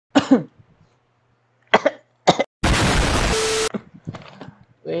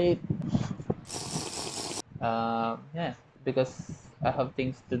Wait. Yeah, because I have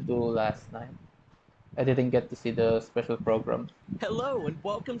things to do last night. I didn't get to see the special program. Hello and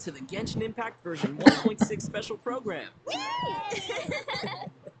welcome to the Genshin Impact version 1.6 special program.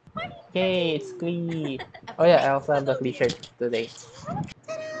 Yay, it's Glee! Oh yeah, I also have the Glee shirt today.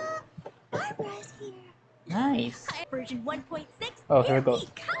 Nice! Version 1.6. Oh, here we go.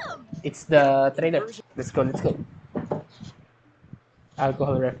 Come. It's the trailer. Let's go, let's go.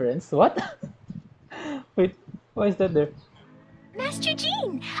 Alcohol reference. What? Wait, why is that there? Master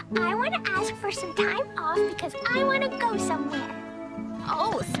Jean, I want to ask for some time off because I want to go somewhere.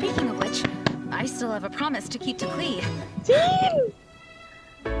 Oh, speaking of which, I still have a promise to keep to Klee. Jean!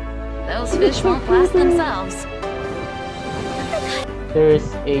 Those fish won't last themselves. There's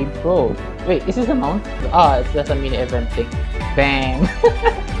a boat. Wait, is this a mount? Ah, it's just a mini event thing. Bang!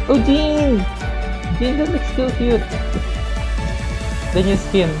 Oh, Jean! Jean, that looks so cute. The new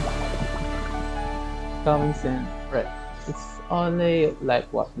skin. Coming soon. Right. It's only like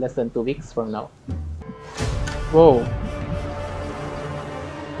what? Less than 2 weeks from now. Whoa.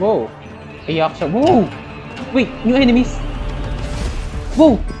 Whoa. A Yaksha. Whoa! Wait, new enemies!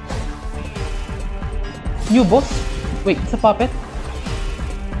 Whoa! New boss? Wait, it's a puppet?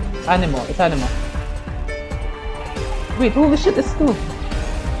 Animo, it's Animo. Wait, holy shit, it's two!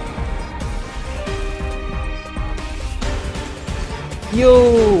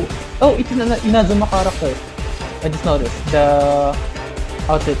 Yo! Oh, it's an Inazuma character. I just noticed. The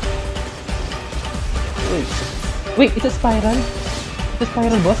outfit. Wait, it's a spiral? It's a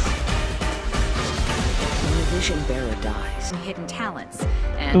spiral boss? When the Vision Bearer dies. Hidden talents.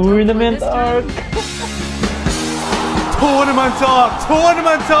 And Tournament arc! Tournament arc!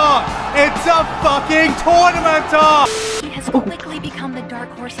 Tournament arc! It's a fucking tournament arc! He has quickly become the dark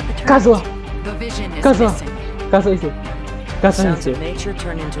horse of the Kazuha! tournament. The vision is Kazuha! missing. Kazuha is here. Kazuha is Sounds here. of nature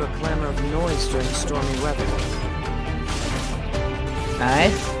turn into a clamor of noise during stormy weather.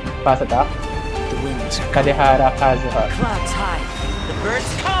 Nice. Pass attack. The winds are Kadehara Kazuha. clouds high. The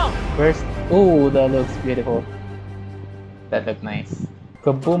birds come! First, ooh, that looks beautiful. That looked nice.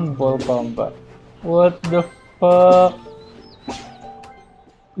 Kaboom ball combat. What the fuck?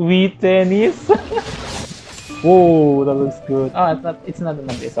 Wii tennis? Whoa, that looks good. Oh, it's not an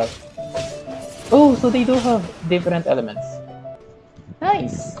episode. Oh, so they do have different elements.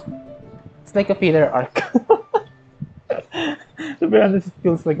 Nice. It's like a filler arc. To be honest, it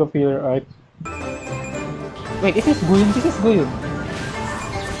feels like a filler arc. Wait, is this Guyun? This is Guyun.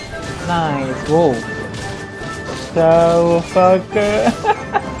 Nice. Whoa. So fucker.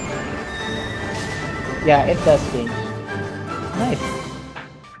 Yeah, it does change. Nice.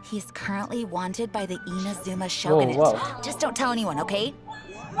 He's currently wanted by the Inazuma Whoa, Shogunate. wow. Just don't tell anyone, okay?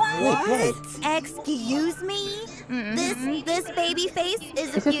 Wait. Excuse me? This baby face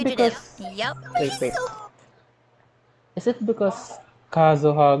is a Is it fugitive. because... Yep. Wait. Is it because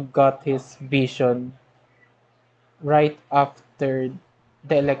Kazuha got his vision right after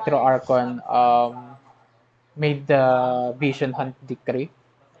the Electro Archon made the vision hunt decree?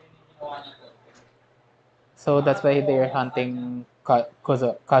 So that's why they're hunting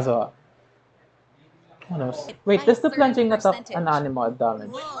Kazuha. Who knows? Wait, does the plunging attack an animal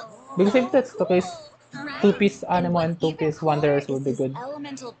damage? Because if that's the case, 2-piece Animo and 2-piece Wanderers will be good.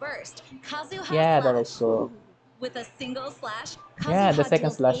 Elemental burst. Kazuha Yeah, that slash. is cool. With a single slash, Yeah, the Kazuha second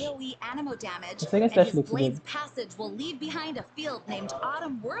deals slash. AoE animo damage, The second and slash his looks blade's good. passage will leave behind a field named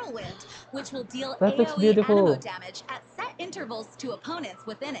Autumn Whirlwind, which will deal That looks AoE beautiful. animo damage at set intervals to opponents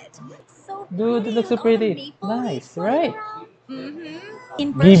within it. So Dude, it looks so all the pretty. maple Nice, leaves floating right? around. In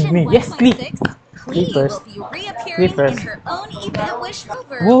Give version me- yes, Klee. 1.6, Klee Klee first. will be reappearing in first. her own event wish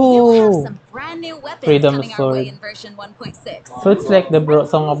over. Whoa. You have some brand new weapons Freedom coming our sword. way in version 1.6. So it's like the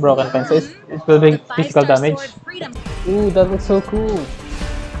Song of Broken Pen, so it will be The physical 5-star damage. sword Freedom. Ooh, that looks so cool.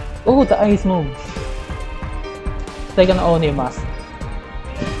 Oh, the eyes moves. It's like an Oni mask.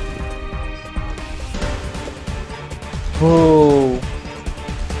 Whoa.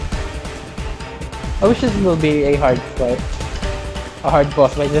 I wish this will be a hard fight. A hard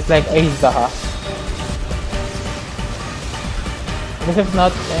boss fight, just like Aizaha. Because if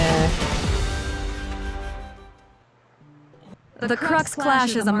not, The Crux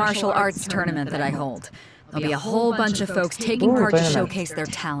Clash is a martial arts tournament that I hold. There'll be a whole bunch of folks taking Ooh, part to tournament. showcase their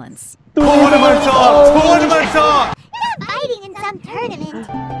talents. Tournament arc! Tournament arc! You're not fighting in some tournament.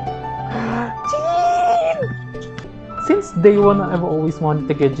 since day one, I've always wanted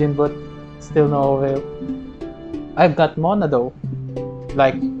to get Jin, but still no avail. I've got Mona though.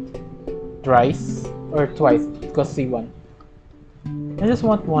 Like, thrice or twice, because C1. I just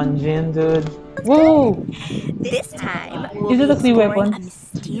want one Jin, dude. Whoa! This time, we'll Is be it a clear exploring weapon? a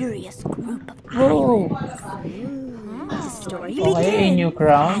mysterious group of Whoa! islands. The story Okay, a new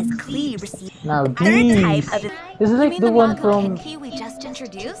begins as crown. Klee receives Now a third type these. of... This is You like mean the the one Mago from. Kenki we just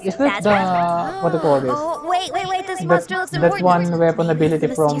introduced? Is that That's the right. what do you call this? Oh, wait, this That monster looks that important. one weapon Maybe it's ability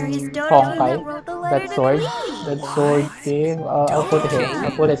the from mysterious dodo Honkai. that wrote the That letter to sword. Klee. That sword thing. I'll put it here.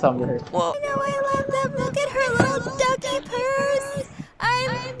 I'll put it somewhere. Well, you know I love them. Look at her little ducky purse.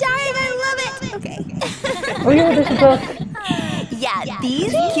 I'm dying. I love it. Okay. Oh yeah, there's the. Yeah,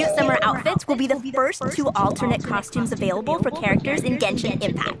 these cute summer outfits will be the first two alternate costumes available for characters in Genshin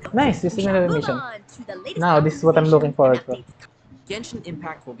Impact. Nice, this is another mission. Now this is what I'm looking forward to. Genshin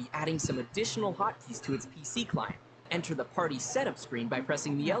Impact will be adding some additional hotkeys to its PC client. Enter the party setup screen by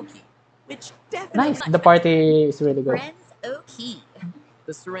pressing the L key, which definitely... Nice, the party is really good. Okay.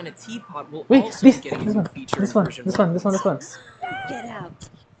 The Serenity Pod will Wait, also be this getting a new feature this in one, version this one, this one, this one. Get out.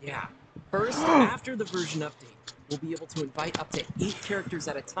 Yeah. First, after the version update, we'll be able to invite up to 8 characters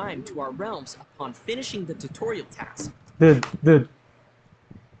at a time to our realms upon finishing the tutorial task. Dude.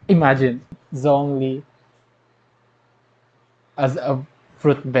 Imagine Zhongli as a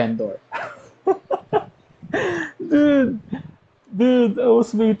fruit vendor. dude, I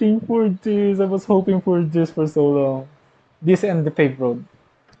was waiting for this. I was hoping for this for so long. This and the paved road.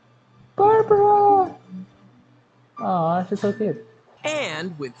 Barbara! Aw, she's so cute.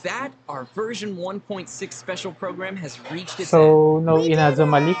 And with that, our version 1.6 special program has reached its So, no Inazu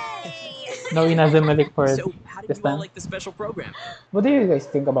Malik? No Inazu Malik end. for So, how did this you all time? like the special program? What do you guys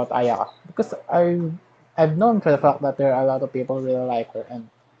think about Ayaka? Because I've known for the fact that there are a lot of people really like her, and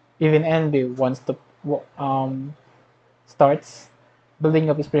even Envy wants to starts building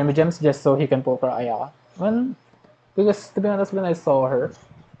up his primogems just so he can pull for Ayaka. Well, because to be honest, when I saw her,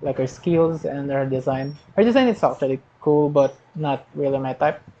 like her skills and her design is actually cool, but not really my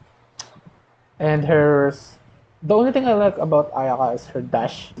type. And the only thing I like about Ayaka is her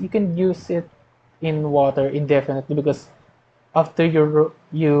dash. You can use it in water indefinitely because after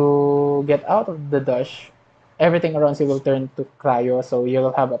you get out of the dash, everything around you will turn to cryo, so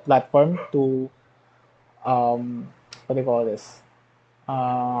you'll have a platform to what do you call this?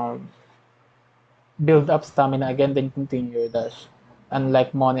 Um, build up stamina again, then continue your dash.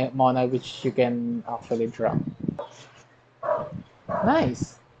 Unlike Mona, which you can actually drop.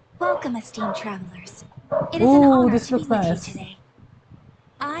 Nice. Welcome, esteemed travelers. It is an Ooh, honor this to be looks with you nice. today.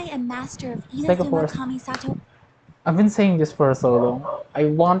 I am master of It's like a Inazuma forest. Kamisato. I've been saying this for so long. I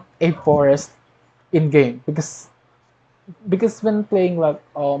want a forest in game because when playing like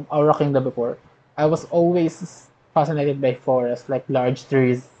Aura Kingdom before, I was always fascinated by forests, like large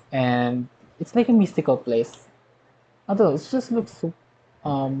trees, and it's like a mystical place. I don't know, it just looks so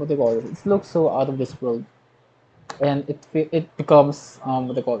what do you call it? It looks so out of this world, and it becomes what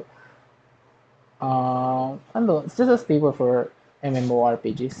do you call it? I don't know, it's just a staple for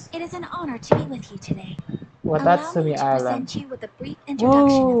MMORPGs. It is an honor to be with you today. Allow Watatsumi me to Island. present you with a brief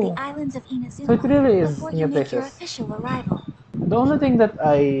introduction of Whoa! the islands of So it Inazuma really is before new you make your places. official arrival. The only thing that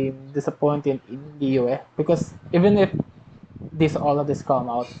I'm disappointed in Liyue, because even if all of this come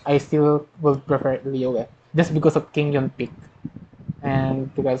out, I still will prefer Liyue just because of King Yun Peak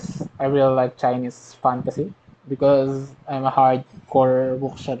and because I really like Chinese fantasy because I'm a hardcore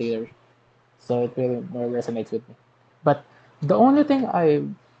wuxia reader, so it really more resonates with me. But the only thing I've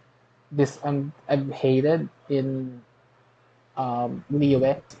hated in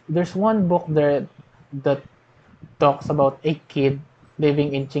Liyue, there's one book there that talks about a kid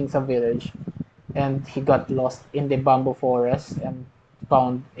living in Chingsa village and he got lost in the bamboo forest and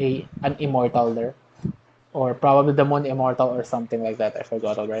found an immortal there, or probably the moon immortal or something like that. I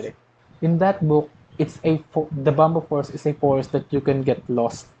forgot already. In that book, the bamboo forest is a forest that you can get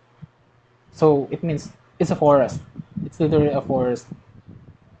lost. So it means it's a forest. It's literally a forest,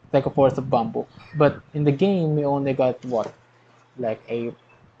 like a forest of bamboo. But in the game, we only got what, like a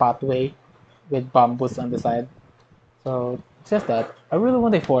pathway with bamboos on the side. So it's just that I really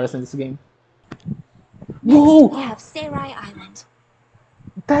want a forest in this game. We Whoa! have Seirai Island.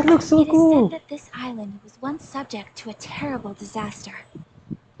 That looks so It is cool. said that this island was once subject to a terrible disaster.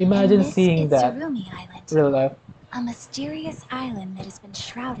 Imagine And this seeing is that Surumi Island, real life. a mysterious island that has been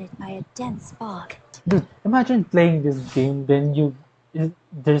shrouded by a dense fog. Dude, imagine playing this game, then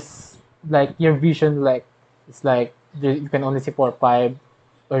there's like your vision, like it's like you can only see 4 5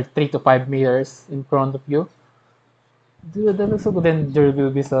 or 3 to 5 meters in front of you. Dude, that looks so good. Then there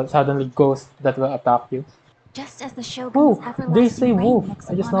will be suddenly ghosts that will attack you. Just as the Shogun's Oh, there's a everlasting reign wolf. looks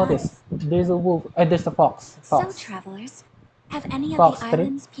I just upon noticed. us. There's a wolf. There's a fox. So, Fox. travelers, have any of Fox the three?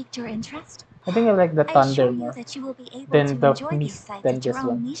 islands piqued your interest? I think I like the I thunder assure you more that you will be able than to the enjoy these mist sights than at your this own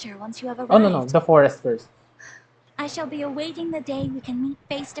one. leisure once you have arrived. Oh no, the forest first. I shall be awaiting the day we can meet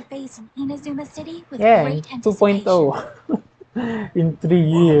face to face in Inazuma City with Yeah, in great anticipation. 2.0 in 3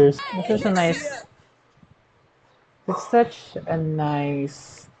 years. This is a nice. It's such a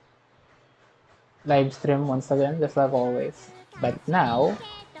nice live stream once again, just like always. But now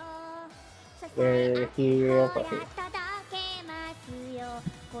we're here. Okay.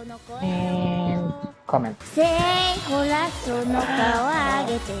 And comment. せいほらその顔上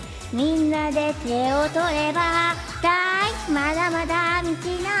げてみんなで手を取れば大まだまだ道の立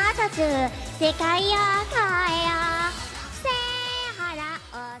つ世界を変えようせいほら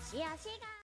おしおしが